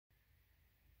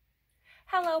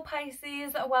Hello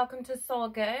Pisces, welcome to Soul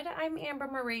Good. I'm Amber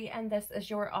Marie and this is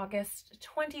your August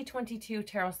 2022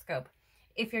 Tarotscope.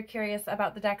 If you're curious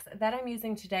about the decks that I'm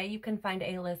using today, you can find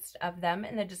a list of them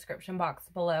in the description box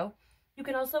below. You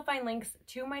can also find links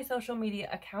to my social media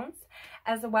accounts,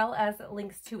 as well as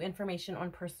links to information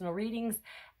on personal readings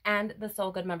and the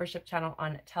Soul Good membership channel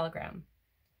on Telegram.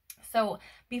 So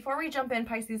before we jump in,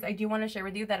 Pisces, I do want to share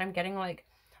with you that I'm getting like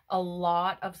a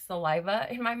lot of saliva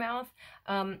in my mouth.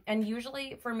 And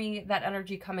usually for me, that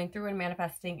energy coming through and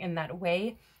manifesting in that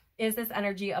way is this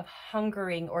energy of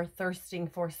hungering or thirsting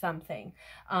for something.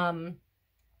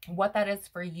 What that is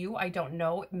for you, I don't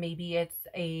know. Maybe it's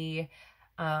a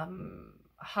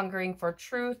hungering for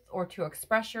truth or to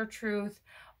express your truth,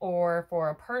 or for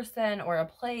a person or a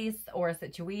place or a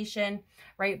situation,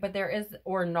 right? But there is,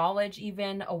 or knowledge,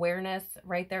 even awareness,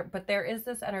 right there. But there is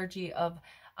this energy of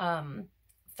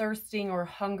thirsting or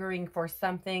hungering for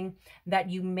something that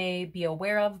you may be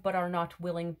aware of, but are not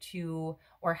willing to,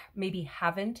 or maybe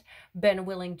haven't been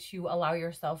willing to allow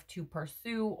yourself to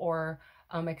pursue or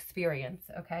experience,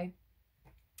 okay?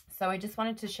 So I just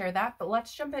wanted to share that, but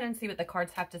let's jump in and see what the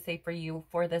cards have to say for you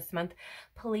for this month.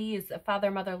 Please,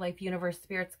 Father, Mother, Life, Universe,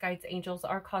 Spirits, Guides, Angels,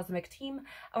 our cosmic team,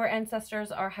 our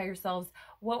ancestors, our higher selves,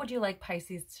 what would you like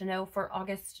Pisces to know for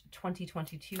August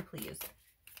 2022, please?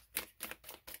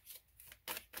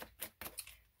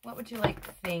 What would you like?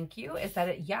 Thank you. Is that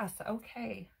it? Yes.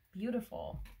 Okay.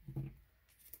 Beautiful.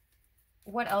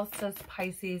 What else does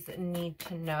Pisces need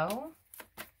to know?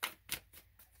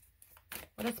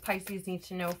 What does Pisces need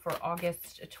to know for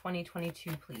August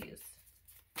 2022, please?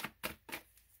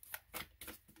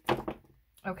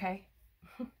 Okay.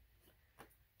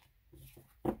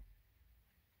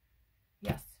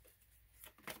 Yes.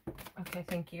 Okay,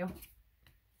 thank you.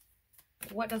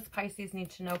 What does Pisces need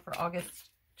to know for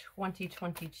August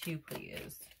 2022,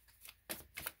 please?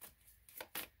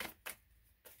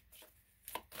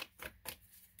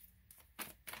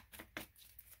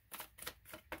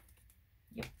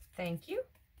 Yep, thank you.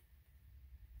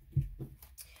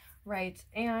 Right,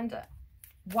 and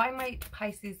why might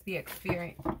Pisces be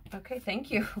experiencing? Okay, thank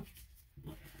you.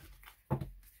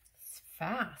 It's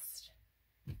fast.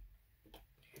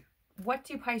 What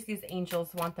do Pisces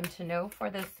angels want them to know for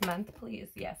this month, please?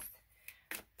 Yes.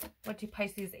 What do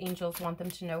Pisces angels want them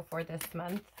to know for this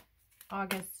month?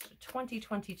 August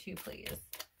 2022, please.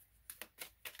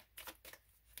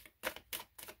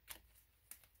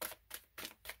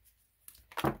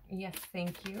 Yes,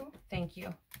 thank you. Thank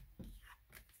you.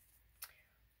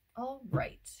 All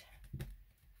right.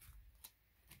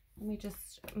 Let me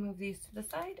just move these to the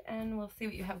side and we'll see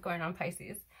what you have going on,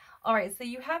 Pisces. All right, so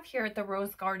you have here at the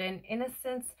Rose Garden,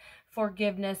 innocence,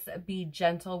 forgiveness, be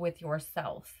gentle with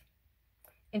yourself.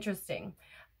 Interesting.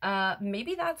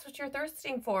 Maybe that's what you're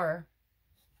thirsting for.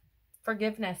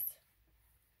 Forgiveness.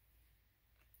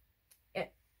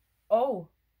 Oh,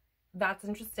 that's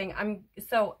interesting.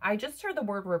 So I just heard the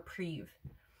word reprieve.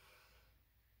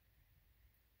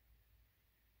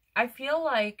 I feel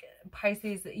like,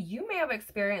 Pisces, you may have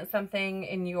experienced something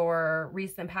in your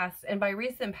recent past. And by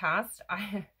recent past,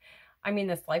 I mean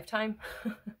this lifetime.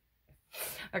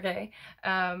 Okay.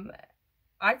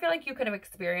 I feel like you could have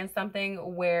experienced something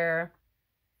where,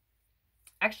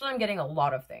 actually I'm getting a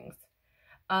lot of things.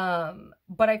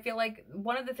 But I feel like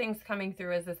one of the things coming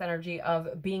through is this energy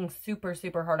of being super,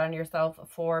 super hard on yourself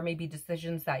for maybe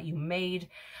decisions that you made,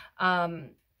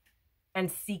 and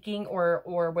seeking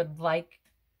or would like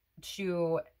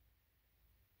to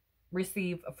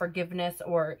receive forgiveness,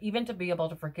 or even to be able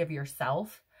to forgive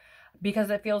yourself, because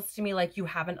it feels to me like you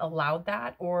haven't allowed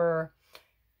that, or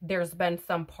there's been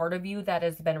some part of you that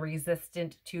has been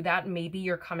resistant to that. Maybe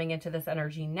you're coming into this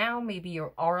energy now. Maybe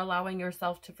you are allowing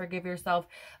yourself to forgive yourself.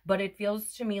 But it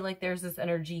feels to me like there's this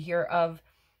energy here of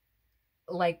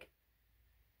like,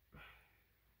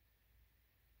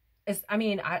 it's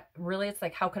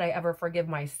like, how could I ever forgive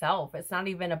myself? It's not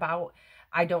even about,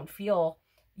 I don't feel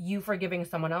you forgiving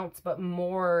someone else, but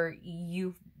more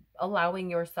you allowing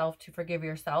yourself to forgive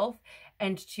yourself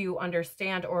and to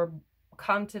understand or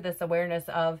come to this awareness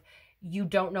of you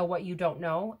don't know what you don't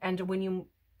know. And when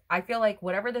I feel like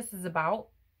whatever this is about,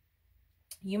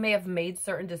 you may have made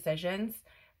certain decisions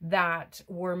that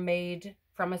were made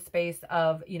from a space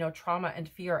of, trauma and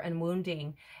fear and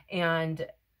wounding. And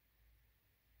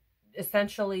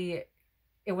essentially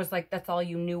it was like, that's all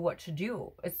you knew what to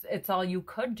do. It's all you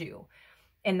could do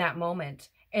in that moment.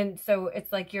 And so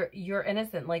it's like you're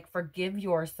innocent. Like, forgive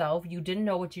yourself. You didn't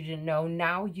know what you didn't know.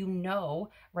 Now you know,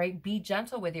 right? Be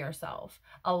gentle with yourself.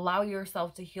 Allow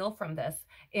yourself to heal from this.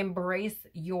 Embrace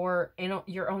your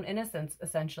own innocence,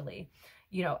 essentially.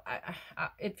 you know,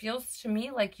 it feels to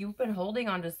me like you've been holding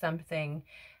on to something,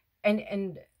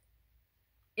 and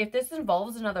if this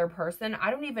involves another person,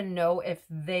 I don't even know if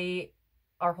they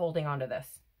are holding on to this,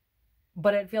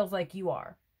 but it feels like you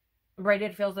are, right?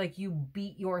 It feels like you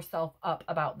beat yourself up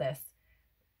about this,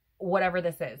 whatever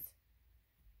this is.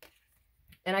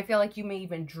 And I feel like you may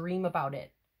even dream about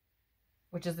it,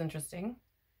 which is interesting.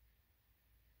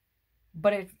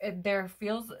 But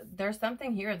there's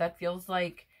something here that feels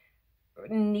like,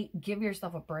 give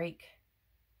yourself a break.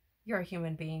 You're a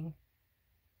human being.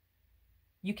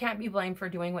 You can't be blamed for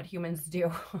doing what humans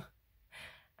do.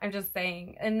 I'm just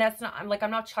saying. And that's not,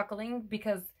 I'm not chuckling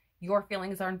because your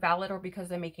feelings aren't valid or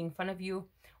because I'm making fun of you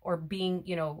or being,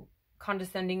 you know,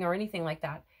 condescending or anything like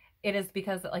that. It is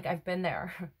because, like, I've been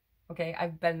there. Okay,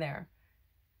 I've been there.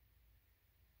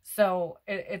 So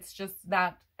it's just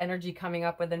that energy coming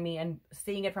up within me and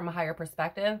seeing it from a higher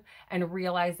perspective and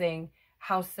realizing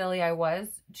how silly I was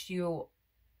to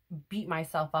beat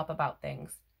myself up about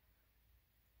things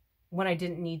when I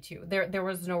didn't need to. There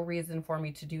was no reason for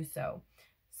me to do so.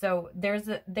 So there's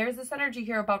this energy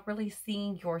here about really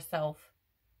seeing yourself,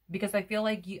 because I feel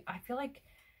like you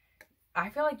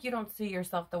don't see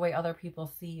yourself the way other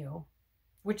people see you,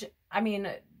 which, I mean,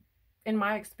 in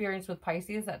my experience with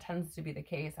Pisces, that tends to be the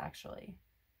case, actually.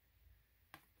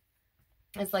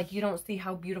 It's like you don't see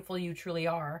how beautiful you truly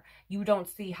are. You don't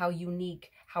see how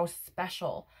unique, how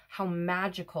special, how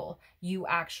magical you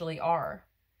actually are.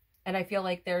 And I feel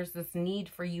like there's this need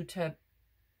for you to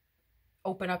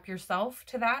open up yourself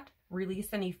to that, release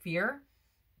any fear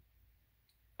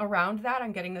around that.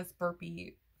 I'm getting this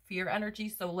burpy fear energy.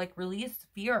 So, like, release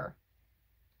fear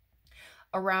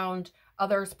around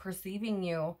others perceiving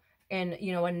you in,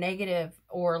 you know, a negative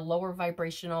or lower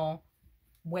vibrational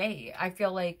way. I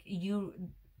feel like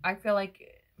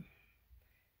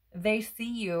they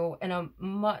see you in a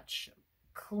much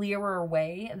clearer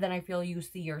way than I feel you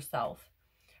see yourself,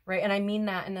 right? And I mean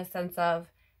that in the sense of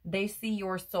they see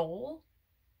your soul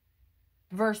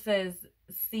versus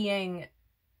seeing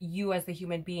you as a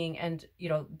human being and, you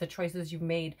know, the choices you've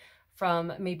made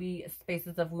from maybe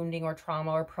spaces of wounding or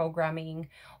trauma or programming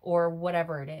or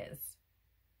whatever it is.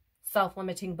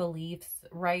 Self-limiting beliefs,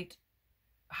 right?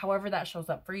 However that shows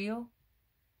up for you.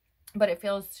 But it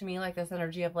feels to me like this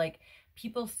energy of, like,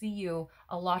 people see you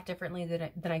a lot differently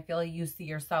than I feel like you see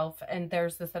yourself. And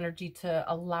there's this energy to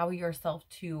allow yourself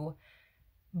to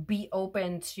be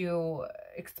open to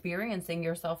experiencing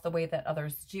yourself the way that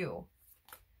others do.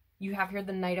 You have here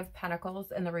the Knight of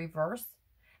Pentacles in the reverse.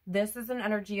 This is an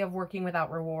energy of working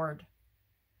without reward.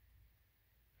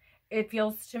 It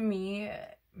feels to me...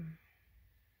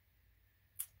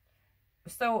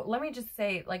 So let me just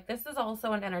say, like, this is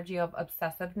also an energy of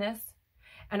obsessiveness,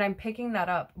 and I'm picking that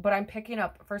up. But I'm picking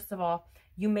up, first of all,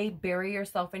 you may bury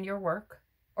yourself in your work,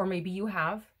 or maybe you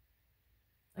have,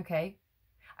 okay?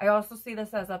 I also see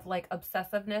this as of, like,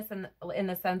 obsessiveness in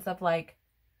the sense of, like,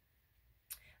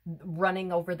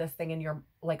 running over this thing in your,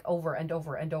 like, over and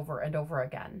over and over and over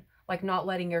again, like, not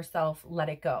letting yourself let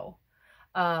it go.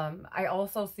 I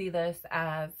also see this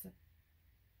as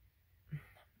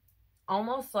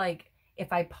almost like,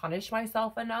 if I punish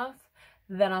myself enough,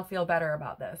 then I'll feel better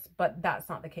about this. But that's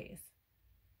not the case.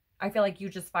 I feel like you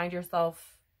just find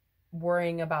yourself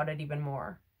worrying about it even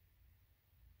more.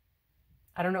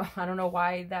 I don't know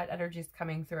why that energy is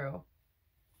coming through.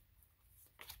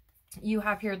 You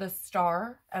have here the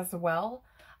Star as well.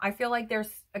 I feel like there's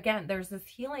this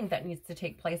healing that needs to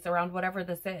take place around whatever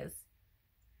this is.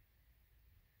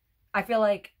 I feel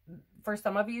like for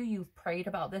some of you, you've prayed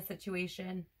about this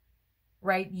situation,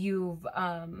 right? You've,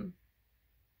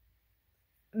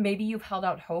 maybe you've held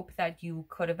out hope that you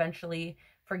could eventually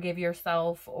forgive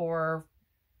yourself or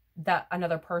that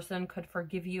another person could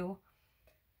forgive you.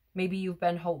 Maybe you've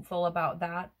been hopeful about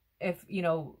that. If, you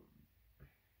know,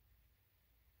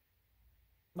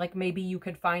 like, maybe you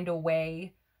could find a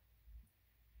way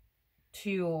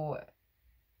to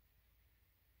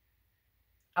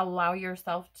allow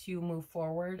yourself to move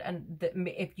forward. And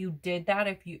if you did that,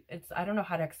 I don't know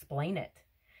how to explain it,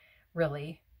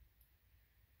 really.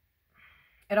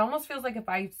 It almost feels like if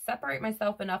I separate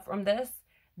myself enough from this,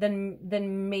 then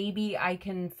maybe I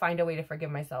can find a way to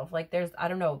forgive myself. Like, I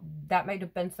don't know, that might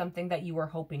have been something that you were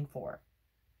hoping for,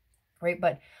 right?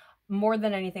 But more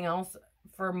than anything else,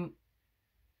 for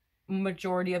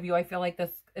majority of you, I feel like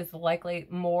this is likely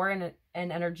more an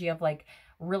energy of, like,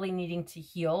 really needing to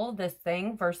heal this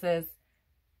thing versus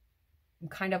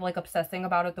kind of like obsessing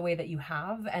about it the way that you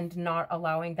have and not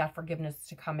allowing that forgiveness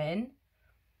to come in.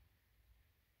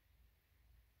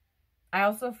 I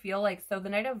also feel like, so the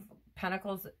Knight of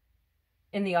Pentacles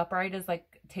in the upright is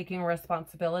like taking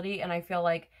responsibility. And I feel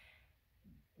like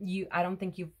I don't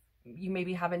think you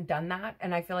maybe haven't done that.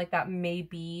 And I feel like that may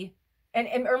be,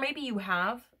 or maybe you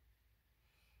have,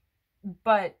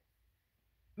 but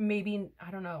maybe,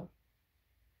 I don't know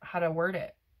how to word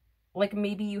it. Like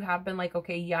maybe you have been like,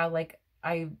 okay, yeah, like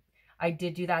I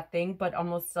did do that thing, but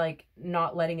almost like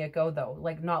not letting it go though,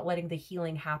 like not letting the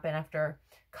healing happen after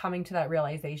coming to that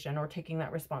realization or taking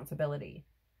that responsibility,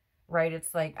 right?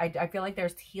 It's like, I feel like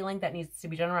there's healing that needs to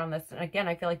be done around this. And again,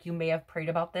 I feel like you may have prayed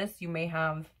about this. You may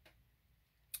have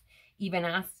even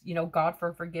asked, you know, God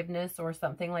for forgiveness or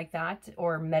something like that,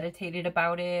 or meditated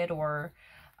about it, or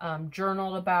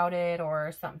journaled about it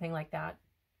or something like that.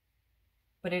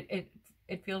 But it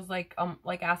feels like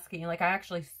asking, like I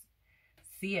actually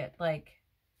see it, like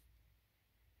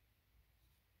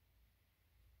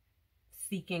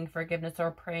seeking forgiveness or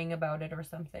praying about it or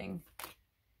something.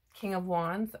 King of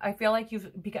Wands. I feel like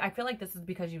this is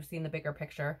because you've seen the bigger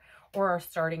picture or are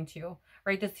starting to,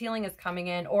 right? This healing is coming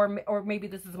in, or maybe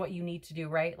this is what you need to do,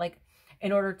 right? Like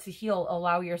in order to heal,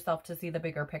 allow yourself to see the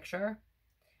bigger picture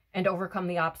and overcome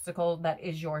the obstacle that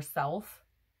is yourself.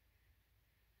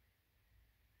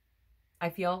 I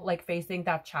feel like facing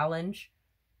that challenge,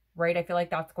 right? I feel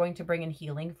like that's going to bring in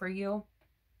healing for you.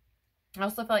 I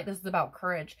also feel like this is about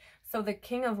courage. So the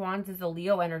King of Wands is a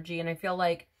Leo energy, and I feel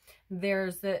like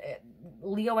there's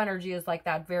Leo energy is like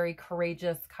that very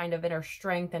courageous kind of inner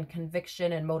strength and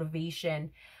conviction and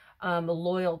motivation,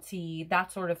 loyalty,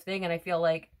 that sort of thing. And I feel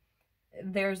like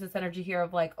there's this energy here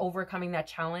of like overcoming that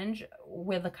challenge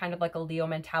with a kind of like a Leo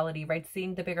mentality, right?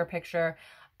 Seeing the bigger picture,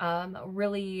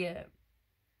 really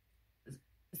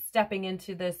stepping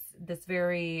into this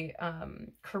very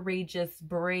courageous,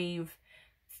 brave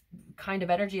kind of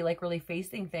energy, like really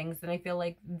facing things. And I feel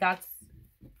like that's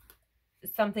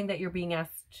something that you're being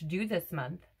asked to do this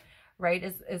month, right?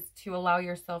 Is to allow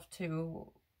yourself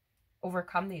to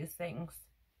overcome these things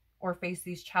or face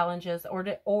these challenges,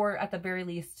 or at the very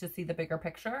least to see the bigger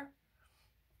picture.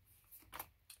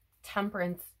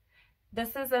 Temperance. This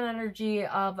is an energy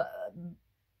of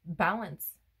balance.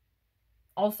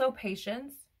 Also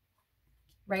patience,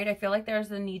 right? I feel like there's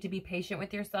a need to be patient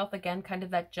with yourself. Again, kind of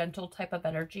that gentle type of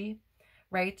energy,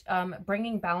 right?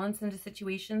 Bringing balance into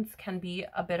situations can be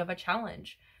a bit of a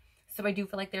challenge. So I do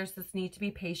feel like there's this need to be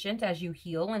patient as you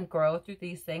heal and grow through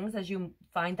these things, as you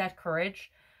find that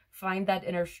courage, find that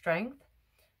inner strength,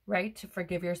 right? To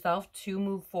forgive yourself, to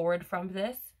move forward from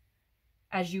this.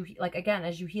 As you, like, again,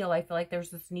 as you heal, I feel like there's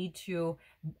this need to,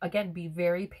 again, be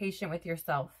very patient with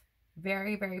yourself.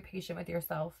 Very, very patient with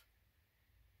yourself.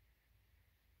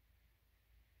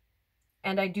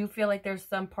 And I do feel like there's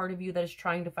some part of you that is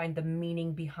trying to find the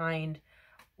meaning behind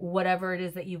whatever it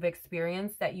is that you've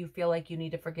experienced, that you feel like you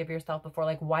need to forgive yourself before.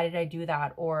 Like, why did I do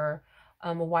that? Or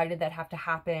why did that have to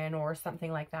happen? Or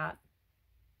something like that.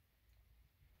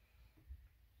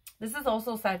 This is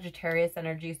also Sagittarius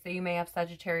energy. So you may have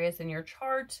Sagittarius in your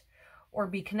chart or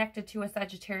be connected to a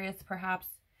Sagittarius perhaps.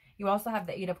 You also have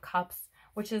the Eight of Cups,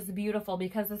 which is beautiful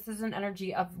because this is an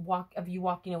energy of you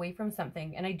walking away from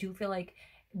something. And I do feel like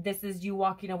this is you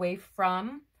walking away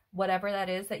from whatever that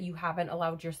is that you haven't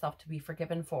allowed yourself to be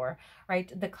forgiven for,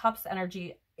 right? The Cups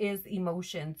energy is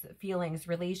emotions, feelings,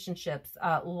 relationships,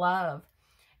 love,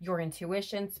 your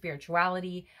intuition,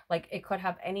 spirituality. Like it could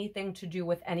have anything to do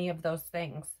with any of those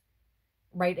things,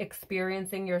 right?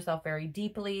 Experiencing yourself very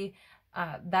deeply.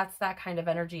 That's that kind of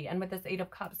energy. And with this Eight of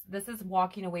Cups, this is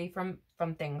walking away from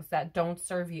things that don't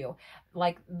serve you.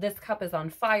 Like this cup is on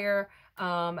fire.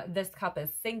 This cup is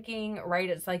sinking, right?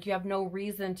 It's like you have no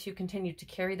reason to continue to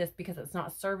carry this because it's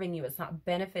not serving you. It's not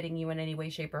benefiting you in any way,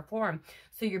 shape, or form.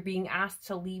 So you're being asked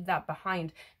to leave that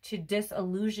behind, to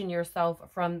disillusion yourself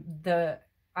from the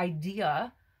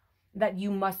idea that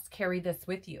you must carry this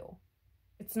with you.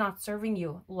 It's not serving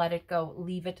you. Let it go.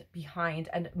 Leave it behind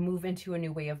and move into a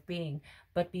new way of being.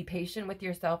 But be patient with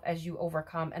yourself as you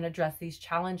overcome and address these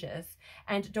challenges.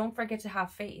 And don't forget to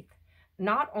have faith,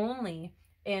 not only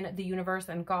in the universe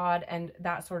and God and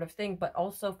that sort of thing, but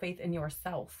also faith in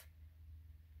yourself,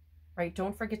 right?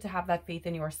 Don't forget to have that faith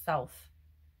in yourself.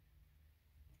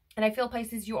 And I feel,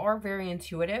 Pisces, you are very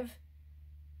intuitive,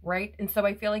 right? And so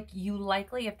I feel like you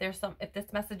likely, if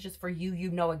this message is for you,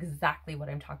 you know exactly what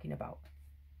I'm talking about.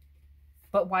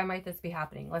 But why might this be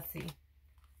happening? Let's see.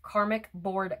 Karmic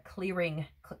board clearing.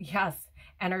 Yes.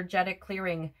 Energetic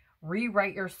clearing.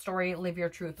 Rewrite your story. Live your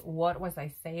truth. What was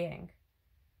I saying?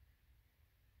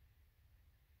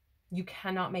 You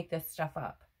cannot make this stuff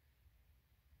up.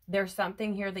 There's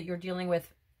something here that you're dealing with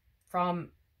from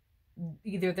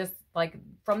either this, like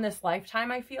from this lifetime,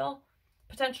 I feel,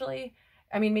 potentially,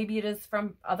 I mean, maybe it is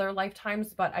from other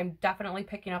lifetimes, but I'm definitely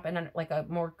picking up in like a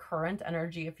more current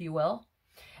energy, if you will.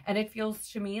 And it feels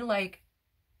to me like,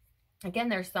 again,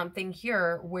 there's something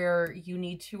here where you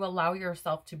need to allow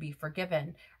yourself to be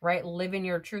forgiven, right? Live in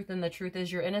your truth. And the truth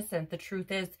is you're innocent. The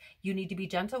truth is you need to be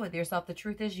gentle with yourself. The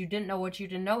truth is you didn't know what you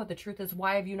didn't know. The truth is,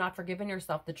 why have you not forgiven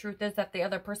yourself? The truth is that the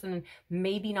other person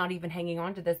maybe not even hanging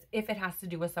on to this if it has to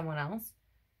do with someone else.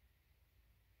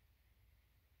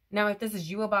 Now, if this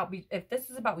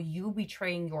is about you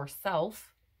betraying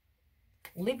yourself,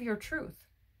 live your truth.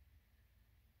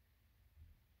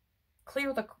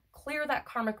 Clear that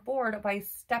karmic board by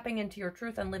stepping into your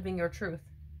truth and living your truth.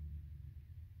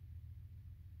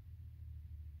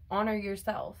 Honor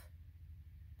yourself,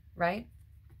 right?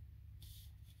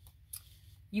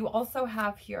 You also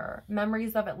have here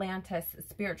memories of Atlantis,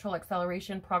 spiritual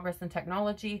acceleration, progress and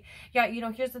technology. Yeah, you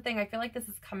know, here's the thing. I feel like this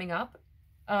is coming up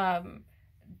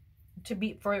to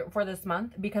be for this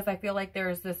month, because I feel like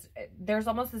there's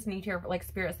almost this need here, like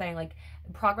Spirit saying, like,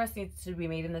 progress needs to be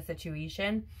made in the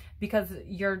situation, because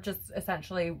you're just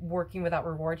essentially working without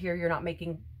reward here. You're not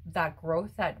making that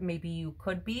growth that maybe you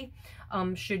could be,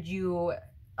 should you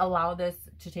allow this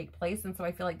to take place. And so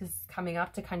I feel like this is coming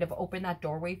up to kind of open that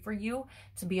doorway for you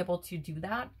to be able to do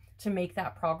that, to make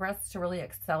that progress, to really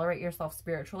accelerate yourself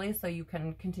spiritually so you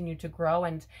can continue to grow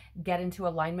and get into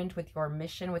alignment with your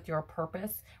mission, with your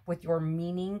purpose, with your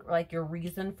meaning, like your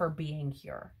reason for being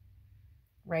here,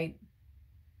 right?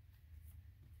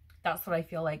 That's what I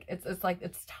feel like. It's like,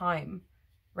 it's time,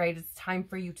 right? It's time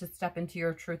for you to step into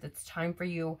your truth. It's time for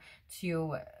you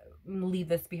to leave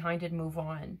this behind and move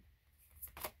on.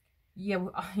 Yeah,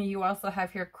 you also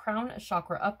have here crown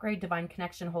chakra upgrade, divine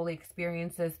connection, holy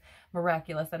experiences,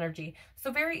 miraculous energy.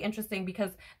 So very interesting,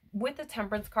 because with the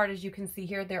Temperance card, as you can see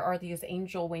here, there are these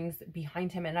angel wings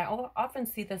behind him. And I often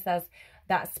see this as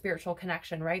that spiritual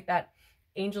connection, right? That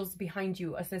angels behind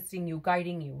you, assisting you,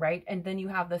 guiding you, right? And then you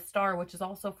have the star, which is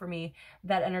also for me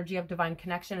that energy of divine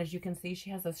connection. As you can see, she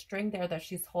has a string there that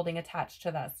she's holding attached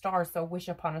to that star. So wish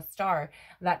upon a star,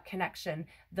 that connection,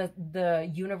 the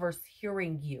universe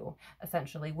hearing you,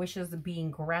 essentially, wishes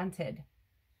being granted.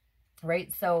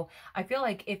 Right? So I feel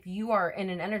like if you are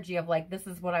in an energy of like, this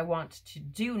is what I want to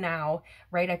do now,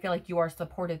 right? I feel like you are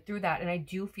supported through that. And I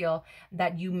do feel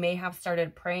that you may have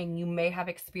started praying. You may have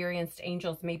experienced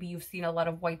angels. Maybe you've seen a lot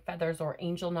of white feathers or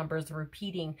angel numbers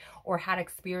repeating, or had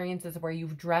experiences where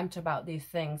you've dreamt about these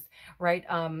things, right?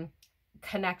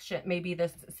 Connection, maybe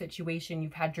this situation,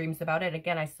 you've had dreams about it.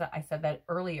 Again, I said that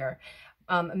earlier.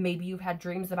 Maybe you've had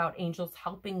dreams about angels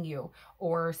helping you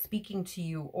or speaking to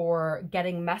you or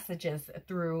getting messages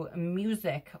through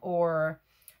music or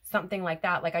something like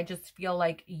that. Like, I just feel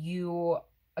like you,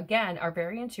 again, are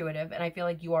very intuitive, and I feel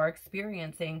like you are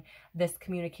experiencing this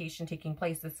communication taking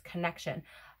place, this connection.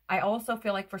 I also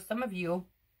feel like for some of you,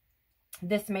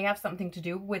 this may have something to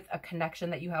do with a connection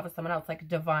that you have with someone else, like a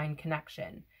divine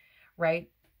connection, right?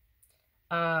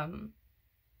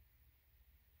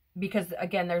 Because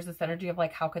again, there's this energy of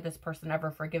like, how could this person ever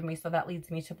forgive me? So that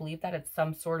leads me to believe that it's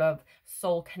some sort of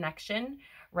soul connection,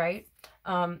 right?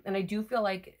 And I do feel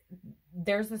like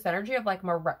there's this energy of like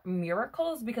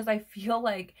miracles, because I feel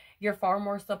like you're far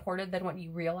more supported than what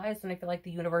you realize. And I feel like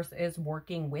the universe is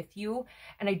working with you.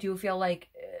 And I do feel like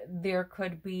there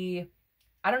could be,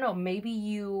 I don't know, maybe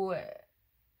you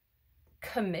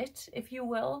commit, if you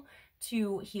will,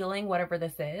 to healing whatever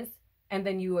this is. And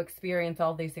then you experience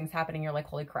all these things happening. You're like,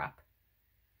 holy crap.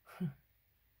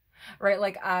 Right?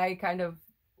 Like, I kind of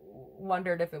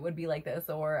wondered if it would be like this,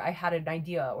 or I had an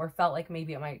idea, or felt like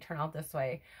maybe it might turn out this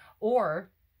way. Or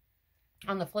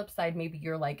on the flip side, maybe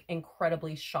you're like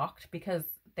incredibly shocked because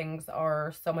things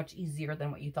are so much easier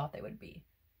than what you thought they would be.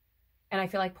 And I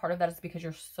feel like part of that is because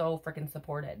you're so freaking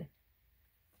supported.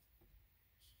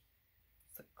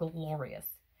 It's glorious.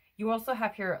 You also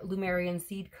have here Lumerian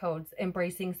seed codes,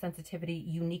 embracing sensitivity,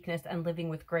 uniqueness, and living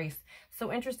with grace.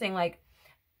 So interesting, like,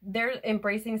 they're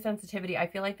embracing sensitivity. I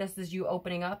feel like this is you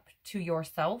opening up to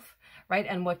yourself, right?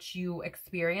 And what you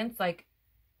experience, like,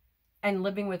 and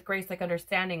living with grace, like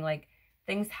understanding, like,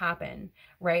 things happen,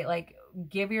 right? Like,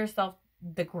 give yourself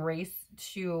the grace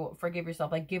to forgive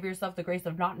yourself. Like, give yourself the grace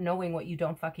of not knowing what you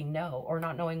don't fucking know, or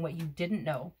not knowing what you didn't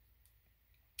know,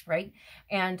 right?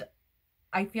 And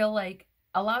I feel like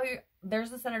there's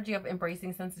this energy of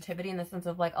embracing sensitivity in the sense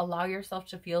of like, allow yourself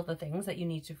to feel the things that you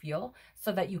need to feel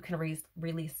so that you can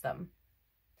release them.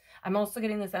 I'm also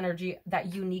getting this energy,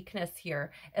 that uniqueness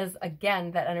here is,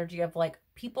 again, that energy of like,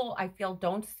 people I feel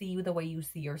don't see you the way you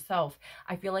see yourself.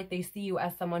 I feel like they see you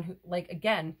as someone who, like,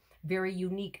 again, very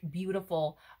unique,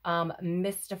 beautiful,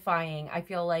 mystifying. I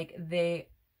feel like they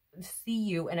see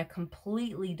you in a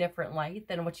completely different light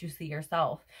than what you see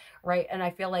yourself, right? And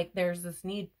I feel like there's this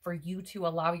need for you to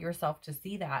allow yourself to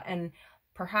see that. And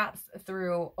perhaps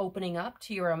through opening up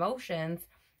to your emotions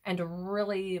and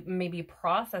really maybe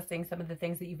processing some of the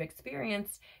things that you've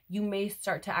experienced, you may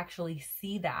start to actually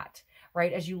see that,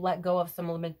 right? As you let go of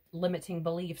some limiting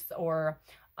beliefs or,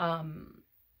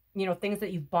 you know, things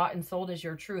that you've bought and sold as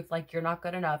your truth, like you're not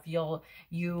good enough, you'll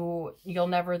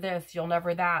never this, you'll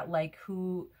never that, like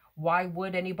why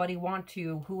would anybody want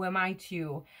to, who am I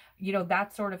to, you know,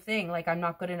 that sort of thing, like I'm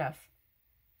not good enough.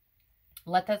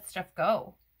 Let that stuff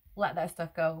go. Let that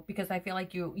stuff go, because I feel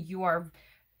like you are,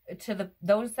 to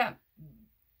those that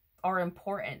are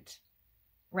important,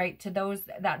 right, to those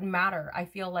that matter, I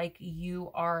feel like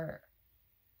you are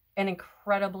an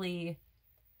incredibly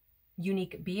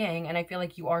unique being, and I feel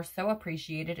like you are so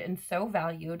appreciated and so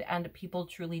valued, and people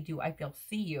truly do, I feel,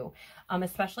 see you,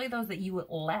 especially those that you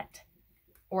let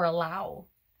or allow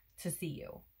to see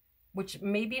you, which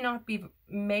may not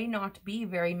be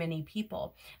very many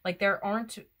people. Like there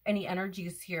aren't any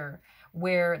energies here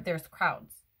where there's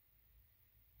crowds,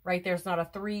 right? There's not a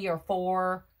 3 or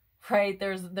 4, right?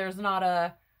 There's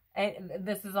not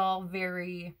this is all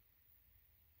very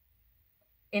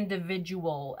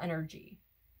individual energy,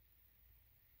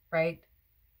 right?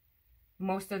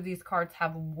 Most of these cards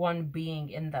have one being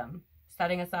in them,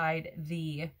 setting aside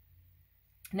the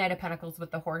Knight of Pentacles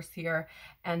with the horse here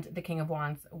and the King of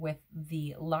Wands with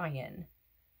the lion,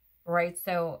 right?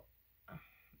 So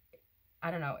I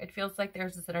don't know, it feels like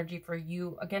there's this energy for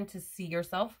you again to see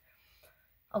yourself,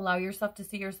 allow yourself to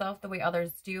see yourself the way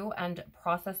others do, and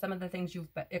process some of the things you've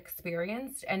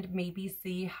experienced and maybe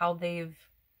see how they've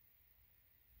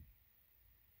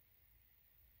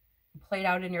played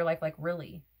out in your life. Like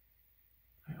really,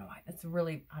 I don't know why, that's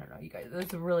really, I don't know, you guys, this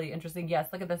is really interesting. Yes,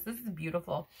 look at this. This is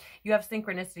beautiful. You have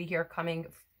synchronicity here coming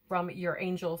from your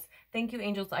angels. Thank you,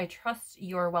 angels. I trust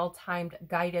your well-timed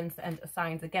guidance and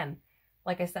signs. Again,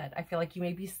 like I said, I feel like you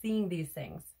may be seeing these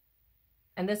things.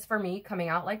 And this, for me, coming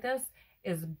out like this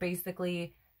is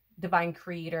basically divine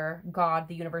creator, God,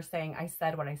 the universe saying, I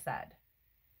said what I said.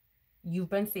 You've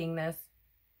been seeing this.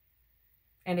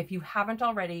 And if you haven't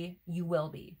already, you will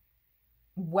be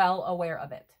well aware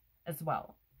of it as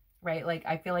well, right? Like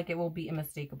I feel like it will be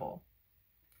unmistakable.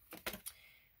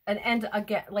 And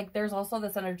again, like there's also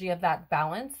this energy of that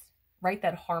balance, right?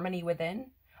 That harmony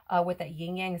within, with that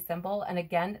yin yang symbol, and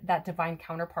again that divine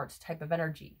counterparts type of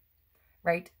energy,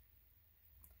 right?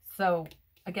 So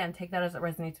again, take that as it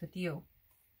resonates with you.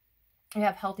 I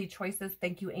have healthy choices.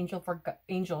 Thank you,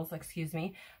 angels, excuse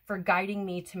me, for guiding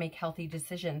me to make healthy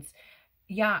decisions.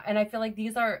 Yeah, and I feel like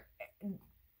these are,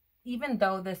 even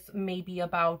though this may be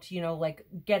about, you know, like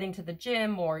getting to the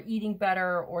gym or eating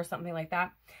better or something like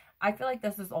that, I feel like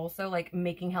this is also like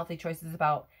making healthy choices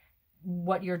about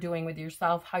what you're doing with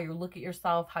yourself, how you look at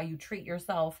yourself, how you treat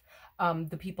yourself,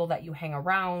 the people that you hang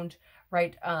around,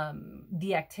 right?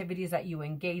 The activities that you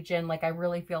engage in. Like I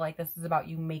really feel like this is about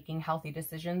you making healthy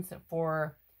decisions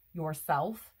for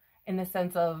yourself, in the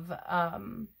sense of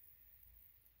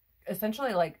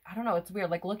essentially, like, I don't know, it's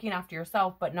weird, like looking after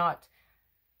yourself, but not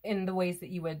in the ways that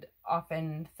you would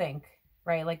often think,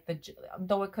 right? Like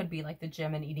though it could be like the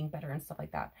gym and eating better and stuff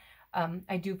like that.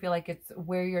 I do feel like it's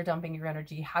where you're dumping your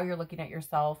energy, how you're looking at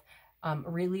yourself,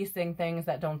 releasing things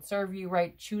that don't serve you,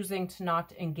 right? Choosing to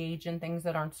not engage in things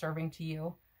that aren't serving to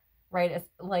you, right? It's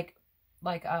like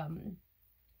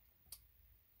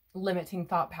limiting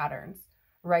thought patterns,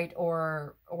 right?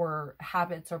 Or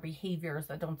habits or behaviors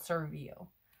that don't serve you,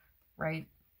 right?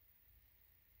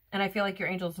 And I feel like your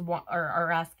angels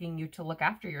are asking you to look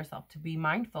after yourself, to be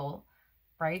mindful,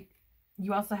 right?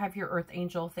 You also have your earth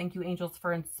angel. Thank you, angels,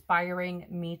 for inspiring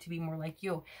me to be more like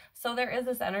you. So there is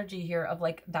this energy here of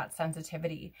like that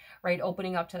sensitivity, right?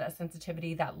 Opening up to that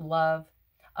sensitivity, that love,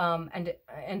 and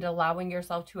allowing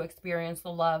yourself to experience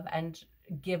the love and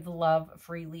give love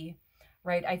freely,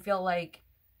 right? I feel like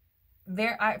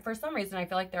for some reason, I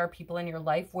feel like there are people in your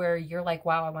life where you're like,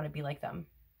 wow, I want to be like them.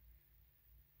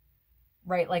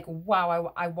 Right? Like,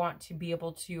 wow, I want to be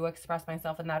able to express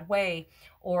myself in that way,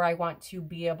 or I want to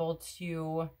be able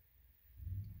to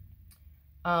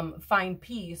find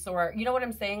peace, or you know what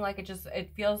I'm saying? Like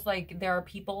it feels like there are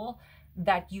people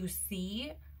that you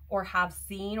see or have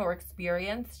seen or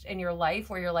experienced in your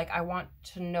life where you're like, I want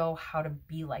to know how to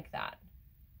be like that,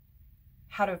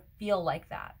 how to feel like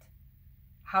that,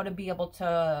 how to be able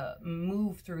to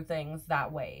move through things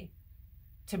that way,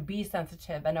 to be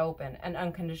sensitive and open and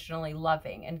unconditionally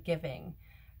loving and giving,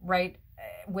 right?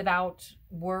 Without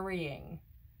worrying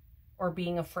or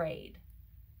being afraid.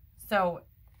 So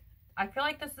I feel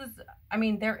like this is, I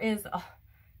mean, there is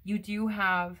You do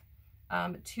have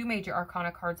two major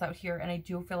arcana cards out here, and I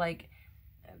do feel like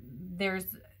there's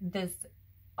this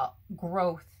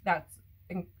growth that's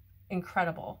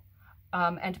incredible,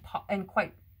 and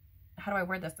quite, how do I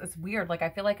word this? It's weird. Like, I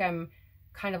feel like I'm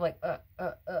kind of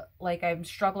like I'm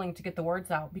struggling to get the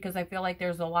words out, because I feel like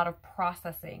there's a lot of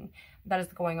processing that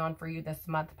is going on for you this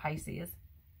month, Pisces,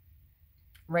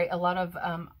 right? A lot of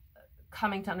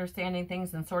coming to understanding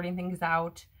things and sorting things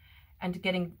out and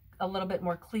getting a little bit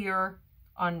more clear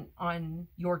on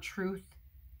your truth,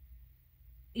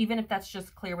 even if that's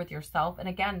just clear with yourself. And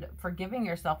again, forgiving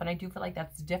yourself. And I do feel like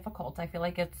that's difficult. I feel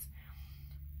like it's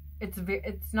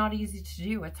not easy to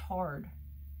do. It's hard,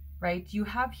 right? You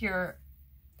have here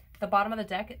the bottom of the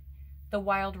deck, the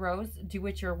wild rose, do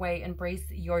it your way, embrace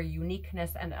your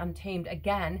uniqueness and untamed.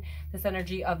 Again, this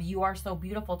energy of you are so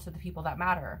beautiful to the people that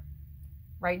matter,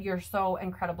 right? You're so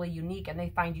incredibly unique and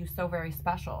they find you so very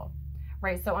special,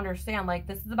 right? So understand, like,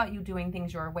 this is about you doing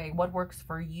things your way, what works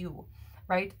for you,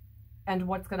 right? And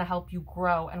what's going to help you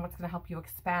grow and what's going to help you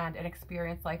expand and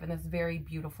experience life in this very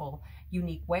beautiful,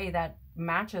 unique way that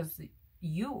matches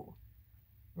you,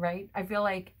 right? I feel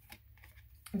like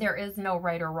there is no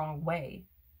right or wrong way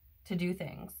to do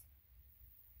things,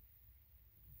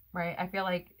 right? I feel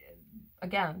like,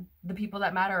 again, the people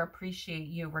that matter appreciate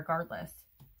you regardless.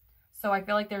 So I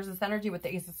feel like there's this energy with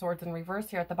the Ace of Swords in reverse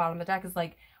here at the bottom of the deck is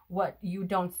like, what you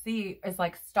don't see is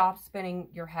like, stop spinning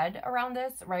your head around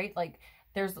this, right? Like,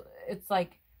 it's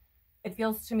like, it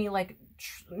feels to me like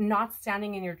not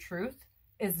standing in your truth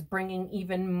is bringing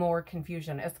even more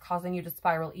confusion. It's causing you to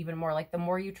spiral even more. Like, the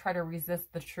more you try to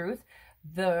resist the truth,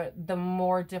 the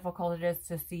more difficult it is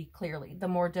to see clearly, the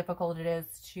more difficult it is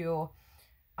to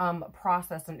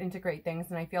process and integrate things.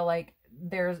 And I feel like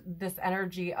there's this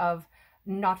energy of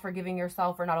not forgiving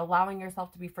yourself, or not allowing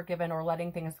yourself to be forgiven, or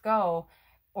letting things go,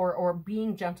 or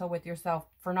being gentle with yourself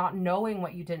for not knowing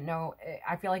what you didn't know.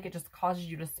 I feel like it just causes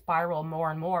you to spiral more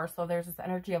and more. So there's this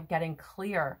energy of getting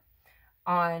clear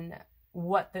on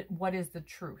what is the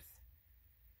truth,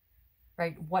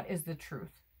 right? What is the truth?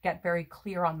 Get very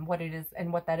clear on what it is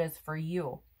and what that is for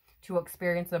you to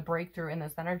experience a breakthrough in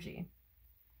this energy.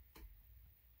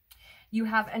 You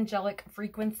have angelic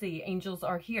frequency. Angels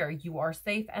are here. You are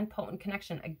safe and potent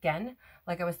connection. Again,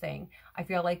 like I was saying, I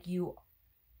feel like you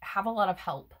have a lot of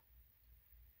help,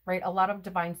 right? A lot of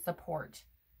divine support.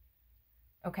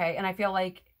 Okay. And I feel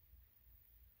like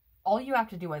all you have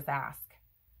to do is ask,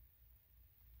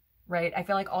 right? I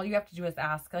feel like all you have to do is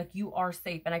ask, like, you are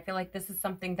safe. And I feel like this is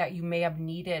something that you may have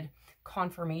needed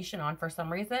confirmation on for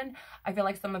some reason. I feel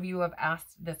like some of you have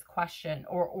asked this question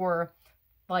or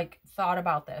like thought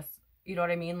about this. You know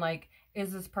what I mean? Like,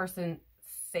 is this person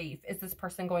safe? Is this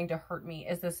person going to hurt me?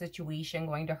 Is this situation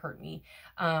going to hurt me?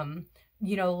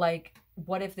 You know, like,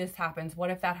 what if this happens? What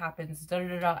if that happens? Da, da,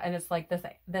 da, da. And it's like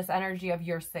this energy of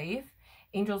you're safe.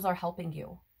 Angels are helping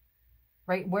you,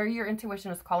 right? Where your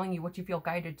intuition is calling you, what you feel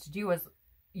guided to do, is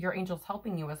your angels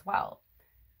helping you as well,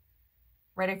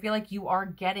 right? I feel like you are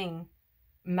getting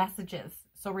messages.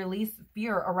 So release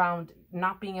fear around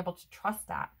not being able to trust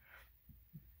that,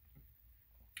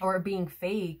 or being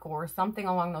fake, or something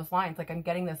along those lines. Like, I'm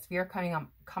getting this fear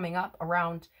coming up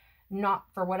around not,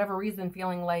 for whatever reason,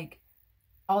 feeling like,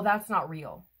 oh, that's not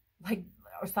real. Like,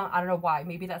 or some, I don't know why.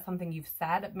 Maybe that's something you've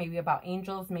said, maybe about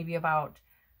angels, maybe about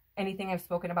anything I've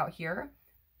spoken about here,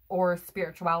 or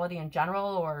spirituality in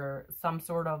general, or some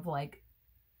sort of like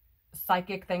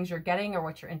psychic things you're getting, or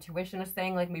what your intuition is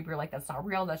saying. Like, maybe you're like, that's not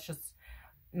real. That's just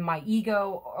my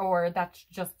ego, or that's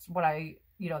just what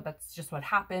that's just what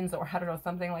happens, or I don't know,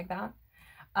 something like that.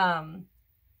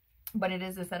 But it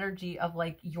is this energy of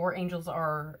like, your angels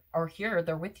are here,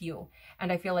 they're with you.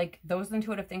 And I feel like those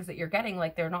intuitive things that you're getting,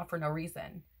 like, they're not for no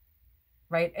reason,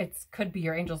 right? It could be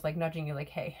your angels like nudging you, like,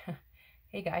 hey,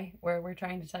 hey guy, we're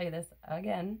trying to tell you this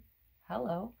again.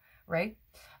 Hello, right?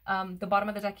 The bottom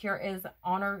of the deck here is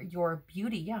honor your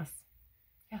beauty. Yes.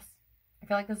 Yes. I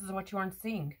feel like this is what you aren't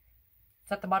seeing.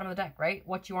 It's at the bottom of the deck, right?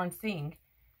 What you aren't seeing.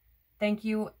 Thank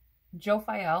you,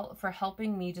 Jophiel, for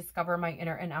helping me discover my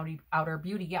inner and outer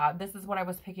beauty. Yeah, this is what I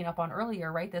was picking up on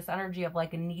earlier, right? This energy of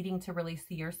like needing to really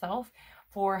see yourself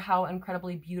for how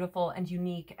incredibly beautiful and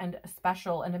unique and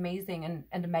special and amazing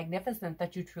and magnificent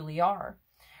that you truly are,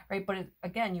 right? But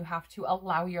again, you have to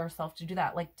allow yourself to do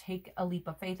that. Like, take a leap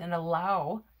of faith and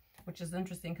allow, which is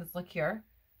interesting because look here,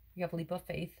 you have leap of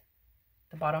faith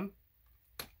at the bottom.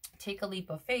 Take a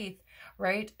leap of faith,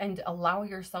 right? And allow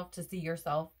yourself to see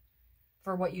yourself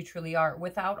for what you truly are,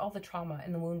 without all the trauma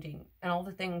and the wounding and all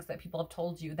the things that people have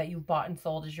told you that you bought and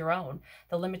sold as your own,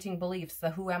 the limiting beliefs,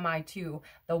 the who am I to,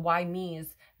 the why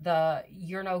me's, the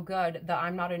you're no good, the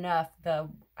I'm not enough, the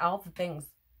all the things,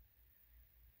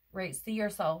 right? See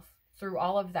yourself through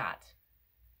all of that.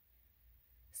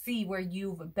 See where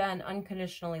you've been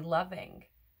unconditionally loving,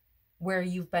 where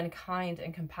you've been kind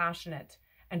and compassionate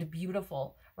and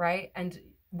beautiful, right? And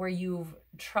where you've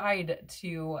tried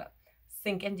to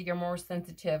sink into your more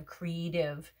sensitive,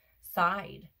 creative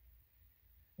side.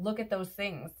 Look at those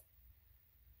things,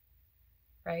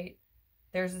 right?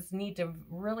 There's this need to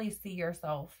really see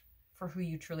yourself for who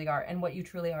you truly are. And what you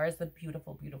truly are is a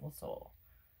beautiful, beautiful soul.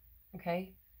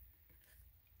 Okay?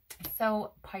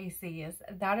 So Pisces,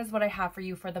 that is what I have for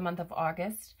you for the month of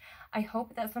August. I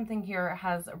hope that something here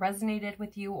has resonated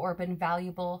with you or been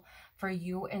valuable for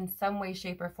you in some way,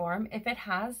 shape, or form. If it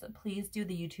has, please do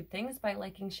the YouTube things by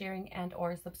liking, sharing, and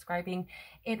or subscribing.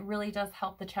 It really does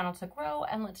help the channel to grow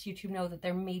and lets YouTube know that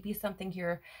there may be something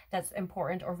here that's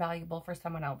important or valuable for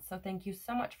someone else. So thank you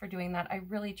so much for doing that. I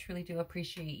really, truly do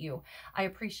appreciate you. I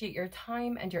appreciate your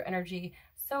time and your energy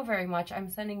so very much. I'm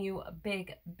sending you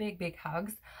big, big, big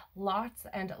hugs. Lots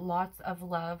and lots of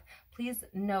love. Please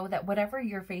know that whatever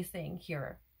you're facing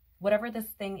here, whatever this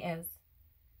thing is,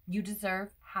 you deserve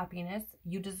happiness,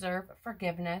 you deserve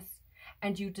forgiveness,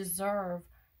 and you deserve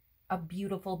a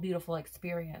beautiful, beautiful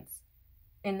experience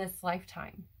in this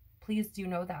lifetime. Please do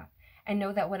know that. And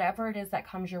know that whatever it is that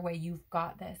comes your way, you've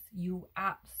got this. You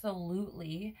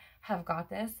absolutely have got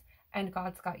this, and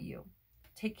God's got you.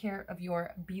 Take care of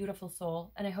your beautiful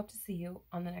soul, and I hope to see you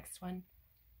on the next one.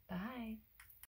 Bye.